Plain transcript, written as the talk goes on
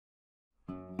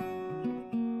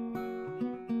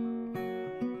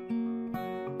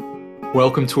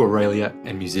Welcome to Auralia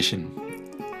and Musition.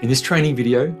 In this training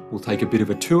video, we'll take a bit of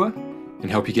a tour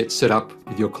and help you get set up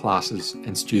with your classes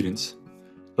and students.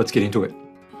 Let's get into it.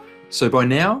 So by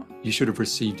now, you should have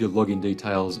received your login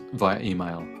details via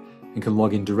email and can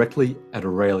log in directly at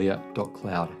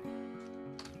auralia.cloud.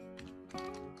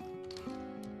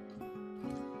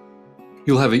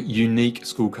 You'll have a unique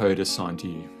school code assigned to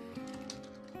you.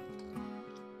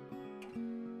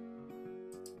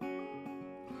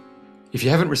 If you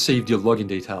haven't received your login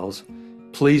details,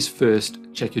 please first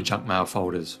check your junk mail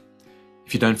folders.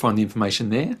 If you don't find the information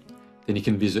there, then you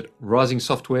can visit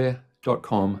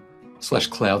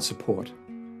risingsoftware.com/cloud support.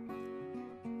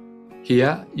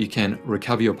 Here you can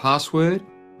recover your password,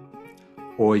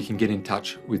 or you can get in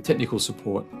touch with technical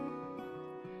support.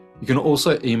 You can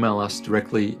also email us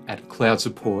directly at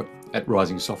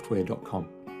cloudsupport@risingsoftware.com.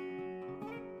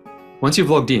 Once you've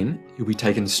logged in, you'll be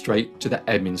taken straight to the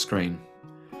admin screen.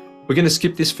 We're going to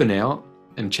skip this for now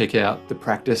and check out the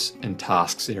practice and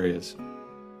tasks areas.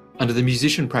 Under the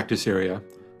musician practice area,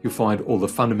 you'll find all the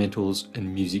fundamentals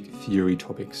and music theory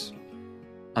topics.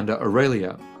 Under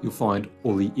Auralia, you'll find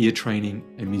all the ear training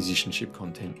and musicianship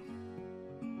content.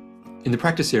 In the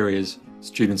practice areas,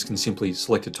 students can simply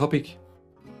select a topic,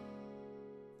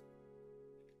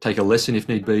 take a lesson if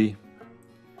need be,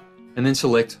 and then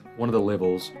select one of the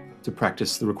levels to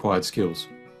practice the required skills.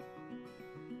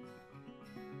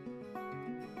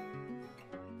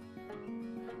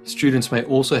 Students may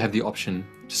also have the option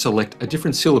to select a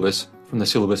different syllabus from the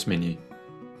syllabus menu.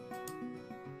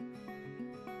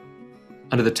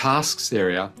 Under the tasks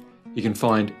area, you can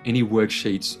find any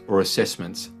worksheets or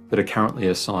assessments that are currently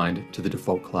assigned to the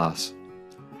default class.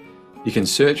 You can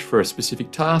search for a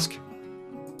specific task,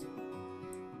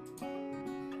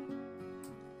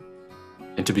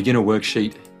 and to begin a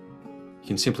worksheet, you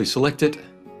can simply select it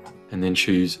and then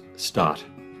choose Start.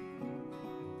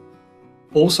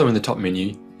 Also in the top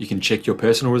menu, you can check your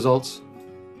personal results,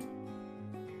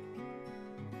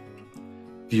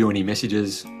 view any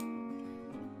messages,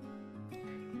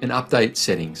 and update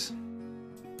settings.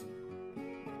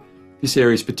 This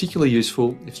area is particularly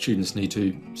useful if students need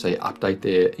to, say, update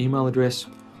their email address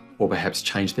or perhaps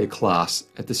change their class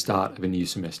at the start of a new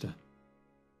semester.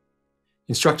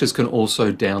 Instructors can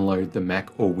also download the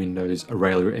Mac or Windows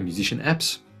Auralia and Musition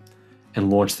apps and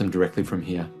launch them directly from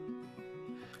here.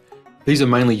 These are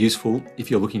mainly useful if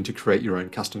you're looking to create your own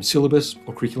custom syllabus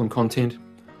or curriculum content,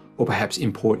 or perhaps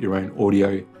import your own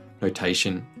audio,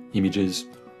 notation, images,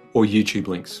 or YouTube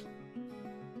links.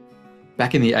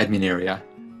 Back in the admin area,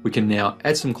 we can now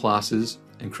add some classes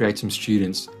and create some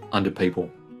students under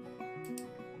people.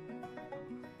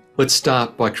 Let's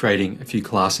start by creating a few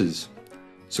classes.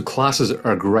 So classes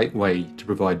are a great way to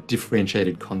provide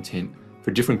differentiated content for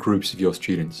different groups of your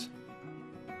students.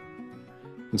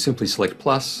 You can simply select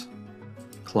plus,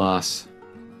 class,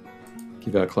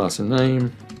 give our class a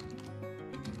name,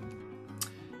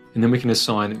 and then we can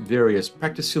assign various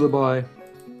practice syllabi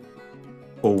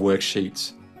or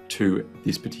worksheets to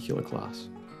this particular class.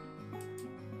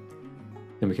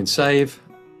 Then we can save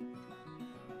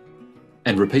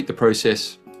and repeat the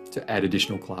process to add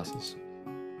additional classes.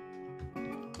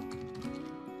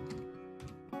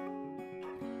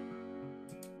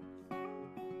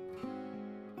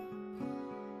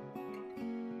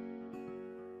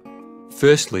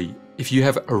 Firstly, if you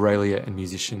have Auralia and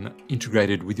Musition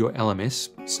integrated with your LMS,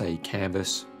 say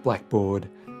Canvas, Blackboard,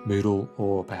 Moodle,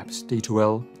 or perhaps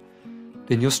D2L,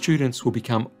 then your students will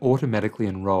become automatically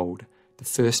enrolled the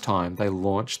first time they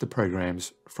launch the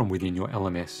programs from within your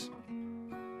LMS.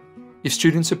 If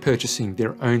students are purchasing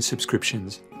their own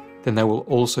subscriptions, then they will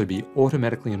also be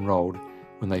automatically enrolled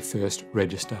when they first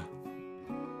register.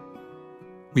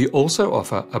 We also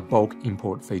offer a bulk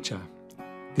import feature.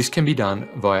 This can be done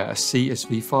via a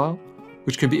CSV file,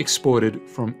 which can be exported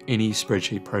from any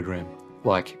spreadsheet program,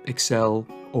 like Excel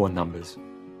or Numbers.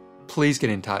 Please get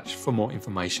in touch for more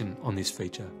information on this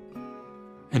feature.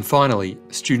 And finally,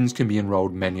 students can be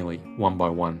enrolled manually, one by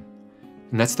one.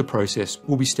 And that's the process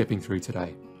we'll be stepping through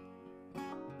today.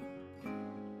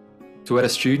 To add a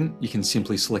student, you can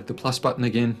simply select the plus button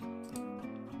again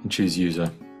and choose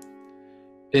User.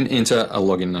 Then enter a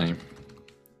login name.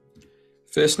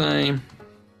 First name,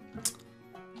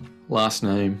 last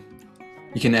name.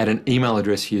 You can add an email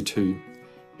address here too.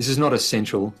 This is not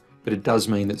essential, but it does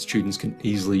mean that students can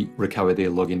easily recover their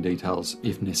login details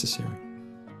if necessary.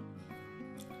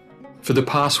 For the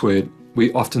password,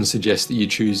 we often suggest that you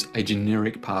choose a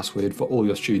generic password for all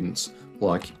your students,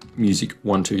 like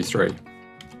music123.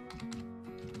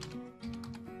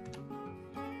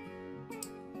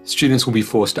 Students will be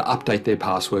forced to update their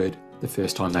password the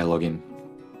first time they log in.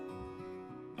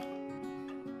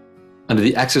 Under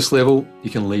the access level, you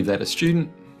can leave that as student.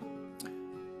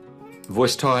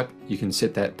 Voice type, you can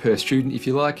set that per student if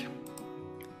you like.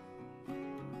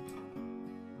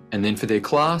 And then for their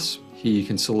class, here you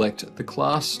can select the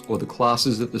class or the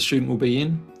classes that the student will be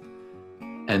in,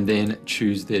 and then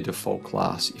choose their default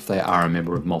class if they are a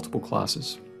member of multiple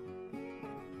classes.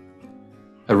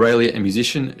 Auralia and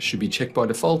Musician should be checked by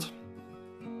default,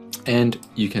 and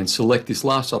you can select this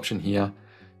last option here,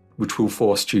 which will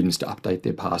force students to update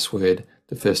their password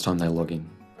the first time they log in.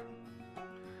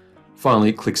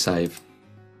 Finally, click Save.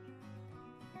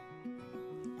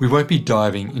 We won't be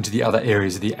diving into the other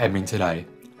areas of the admin today,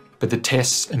 but the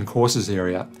tests and courses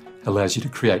area allows you to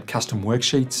create custom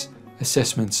worksheets,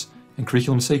 assessments, and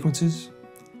curriculum sequences.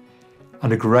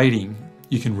 Under grading,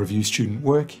 you can review student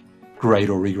work, grade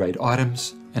or regrade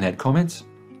items, and add comments.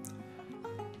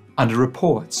 Under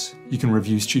reports, you can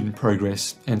review student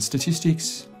progress and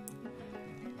statistics.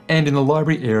 And in the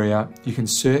library area, you can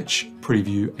search,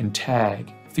 preview, and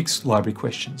tag fixed library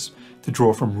questions to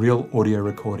draw from real audio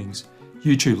recordings,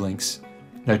 YouTube links,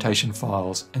 notation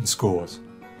files, and scores.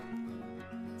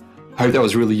 I hope that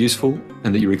was really useful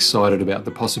and that you're excited about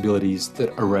the possibilities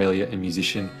that Auralia and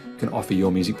Musician can offer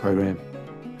your music program.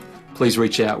 Please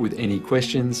reach out with any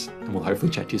questions and we'll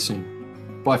hopefully chat to you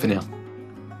soon. Bye for now.